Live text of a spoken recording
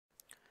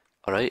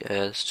Alright,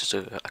 it's just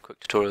a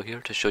quick tutorial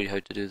here to show you how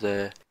to do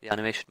the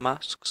animation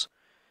masks.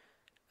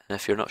 And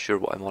if you're not sure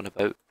what I'm on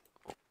about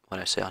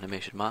when I say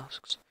animation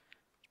masks,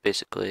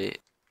 basically,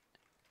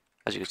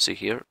 as you can see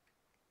here,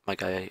 my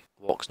guy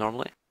walks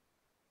normally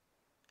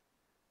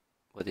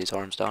with his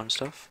arms down and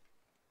stuff.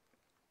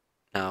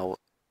 Now,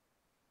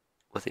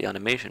 with the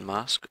animation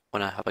mask,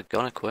 when I have a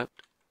gun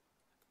equipped,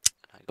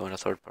 and I go in a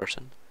third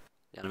person,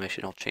 the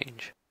animation will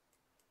change.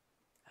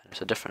 And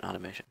it's a different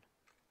animation.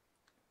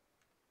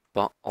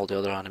 But all the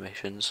other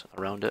animations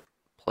around it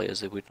play as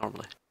they would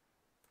normally.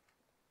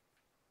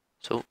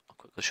 So I'll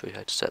quickly show you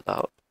how to set that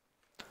up.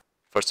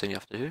 First thing you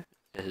have to do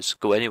is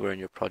go anywhere in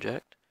your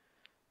project,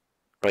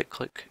 right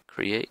click,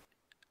 create,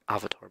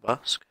 avatar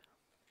mask,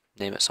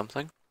 name it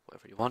something,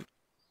 whatever you want.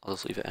 I'll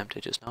just leave it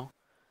empty just now.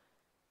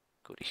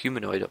 Go to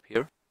humanoid up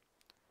here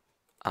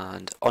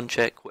and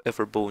uncheck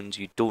whatever bones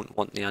you don't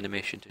want the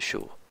animation to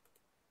show.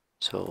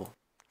 So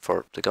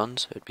for the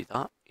guns it would be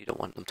that, you don't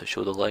want them to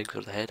show the legs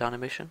or the head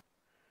animation.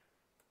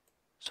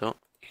 So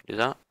you can do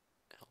that,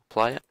 it'll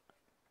apply it.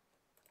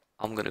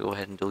 I'm going to go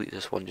ahead and delete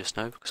this one just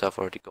now because I've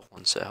already got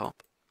one set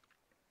up.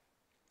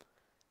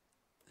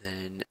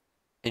 Then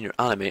in your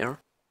animator,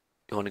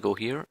 you want to go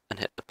here and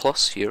hit the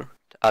plus here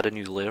to add a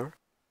new layer.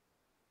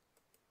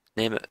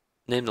 Name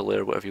the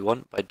layer whatever you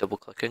want by double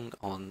clicking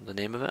on the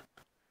name of it.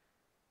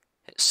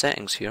 Hit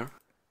settings here.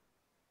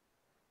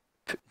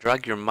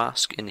 Drag your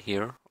mask in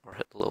here or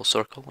hit the little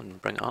circle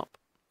and bring it up.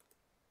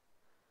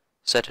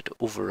 Set it to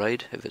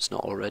override if it's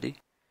not already.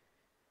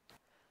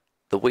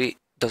 The weight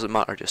doesn't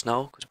matter just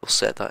now because we'll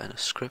set that in a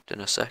script in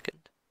a second.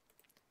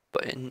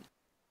 But in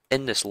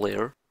this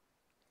layer,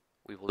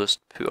 we will just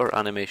put our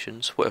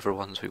animations, whatever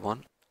ones we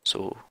want.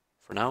 So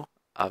for now,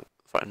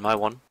 in my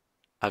one,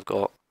 I've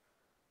got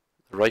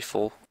the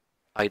rifle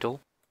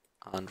idle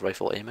and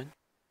rifle aiming,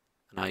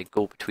 and I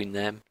go between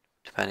them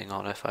depending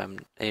on if I'm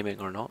aiming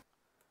or not.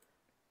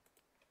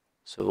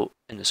 So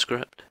in the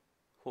script,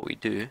 what we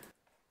do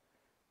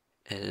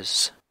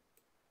is,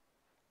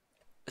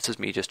 this is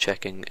me just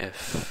checking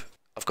if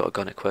I've got a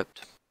gun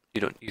equipped.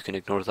 You can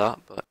ignore that,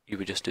 but you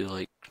would just do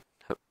like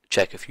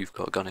check if you've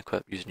got a gun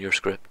equipped using your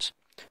scripts.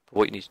 But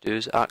what you need to do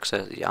is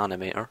access the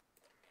animator.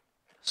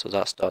 So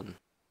that's done,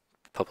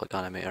 public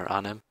animator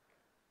anim,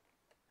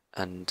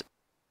 and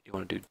you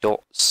want to do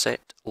dot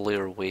set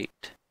layer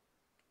weight.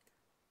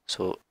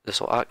 So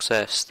this will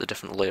access the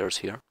different layers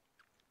here.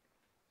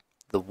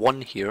 The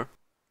 1 here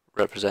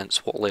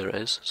represents what layer it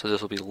is. So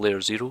this will be layer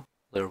 0,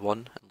 layer 1,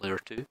 and layer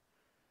 2.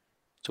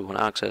 So we want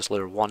to access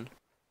layer 1.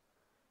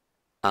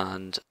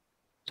 And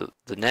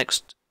the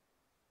next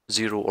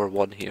 0 or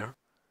 1 here,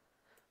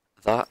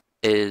 that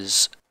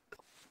is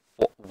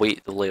what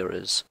weight the layer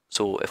is.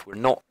 So if we're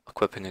not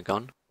equipping a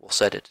gun, we'll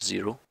set it to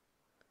 0,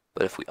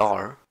 but if we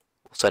are,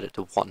 we'll set it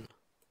to 1.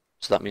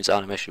 So that means the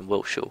animation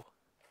will show.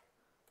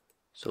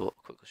 So I'll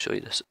quickly show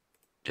you this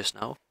just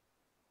now.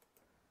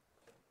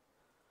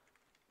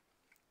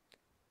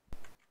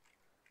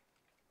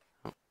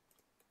 Oh,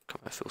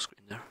 got my full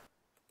screen there.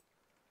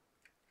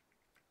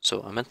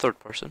 So I'm in third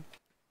person.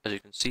 As you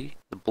can see,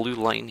 the blue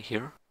line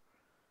here,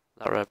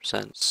 that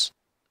represents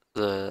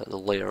the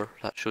layer.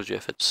 That shows you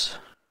if it's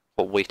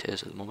what weight it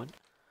is at the moment.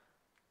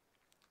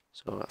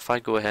 So if I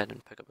go ahead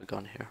and pick up a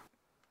gun here,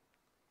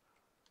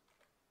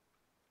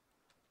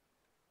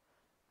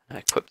 and I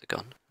equip the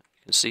gun,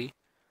 you can see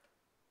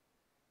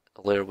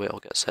the layer weight will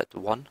get set to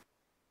 1,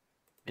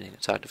 meaning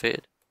it's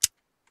activated.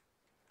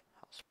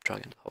 I'll drag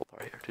into the whole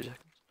bar here, 2 seconds.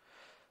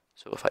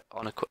 So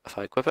if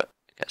I equip it,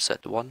 it gets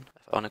set to 1.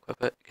 If I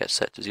unequip it, it gets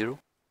set to 0.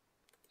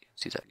 You can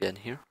see that again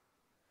here.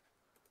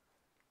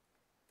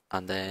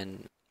 And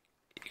then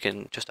you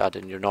can just add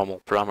in your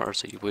normal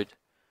parameters that you would.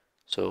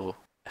 So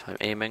if I'm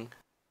aiming,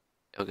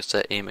 it'll get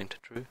set aiming to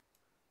true.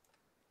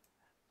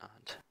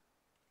 And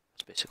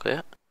that's basically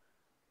it.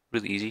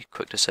 Really easy,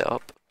 quick to set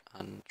up,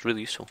 and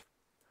really useful.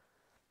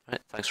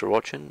 Right, thanks for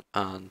watching,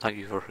 and thank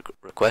you for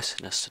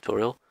requesting this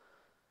tutorial.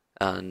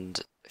 And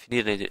if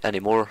you need any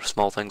more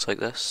small things like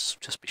this,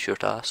 just be sure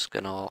to ask,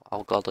 and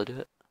I'll gladly do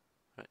it.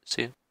 Right,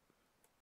 see you.